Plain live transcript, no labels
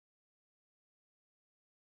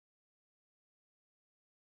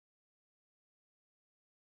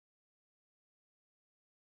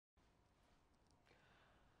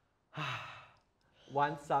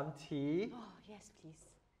Want some tea? Oh, yes, please.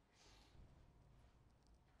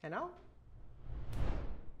 And now?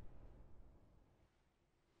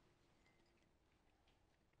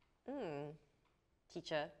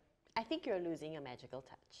 Teacher, I think you're losing your magical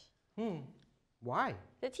touch. Why?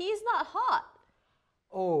 The tea is not hot.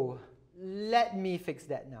 Oh, let me fix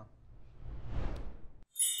that now.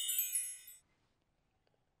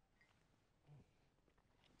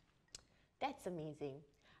 That's amazing.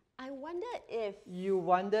 I wonder if... You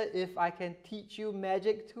wonder if I can teach you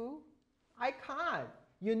magic too? I can't.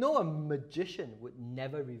 You know a magician would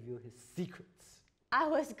never reveal his secrets. I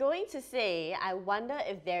was going to say, I wonder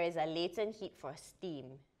if there is a latent heat for steam.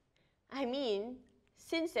 I mean,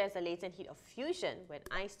 since there's a latent heat of fusion when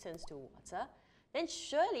ice turns to water, then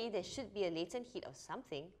surely there should be a latent heat of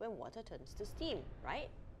something when water turns to steam, right?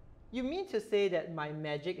 You mean to say that my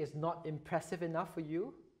magic is not impressive enough for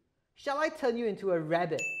you? Shall I turn you into a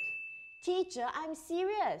rabbit? Teacher, I'm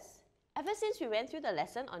serious. Ever since we went through the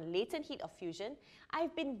lesson on latent heat of fusion,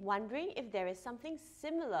 I've been wondering if there is something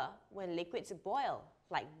similar when liquids boil,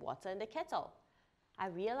 like water in the kettle. I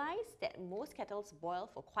realized that most kettles boil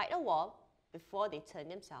for quite a while before they turn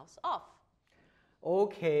themselves off.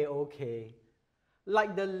 Okay.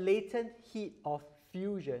 Like the latent heat of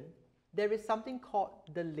fusion, there is something called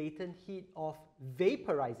the latent heat of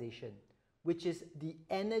vaporization, which is the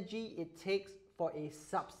energy it takes for a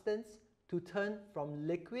substance to turn from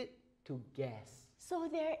liquid to gas. So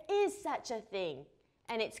there is such a thing,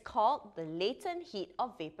 and it's called the latent heat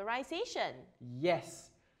of vaporization. Yes,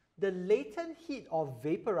 the latent heat of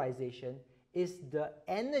vaporization is the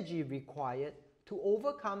energy required to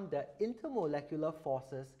overcome the intermolecular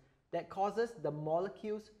forces that causes the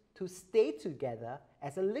molecules to stay together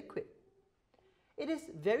as a liquid. It is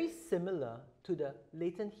very similar to the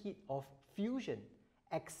latent heat of fusion,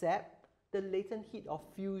 except the latent heat of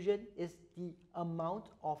fusion is the amount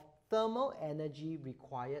of thermal energy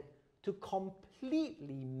required to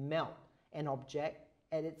completely melt an object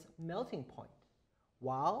at its melting point,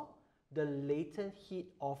 while the latent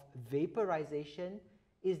heat of vaporization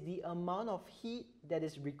is the amount of heat that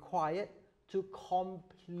is required to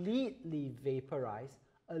completely vaporize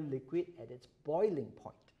a liquid at its boiling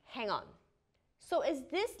point. Hang on. So is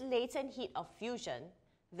this latent heat of fusion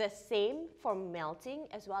the same for melting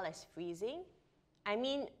as well as freezing? I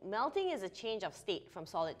mean, melting is a change of state from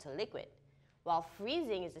solid to liquid, while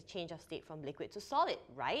freezing is a change of state from liquid to solid,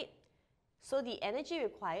 right? So the energy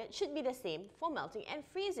required should be the same for melting and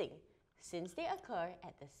freezing, since they occur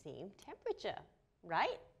at the same temperature,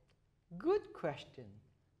 right? Good question.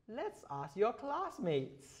 Let's ask your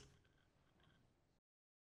classmates.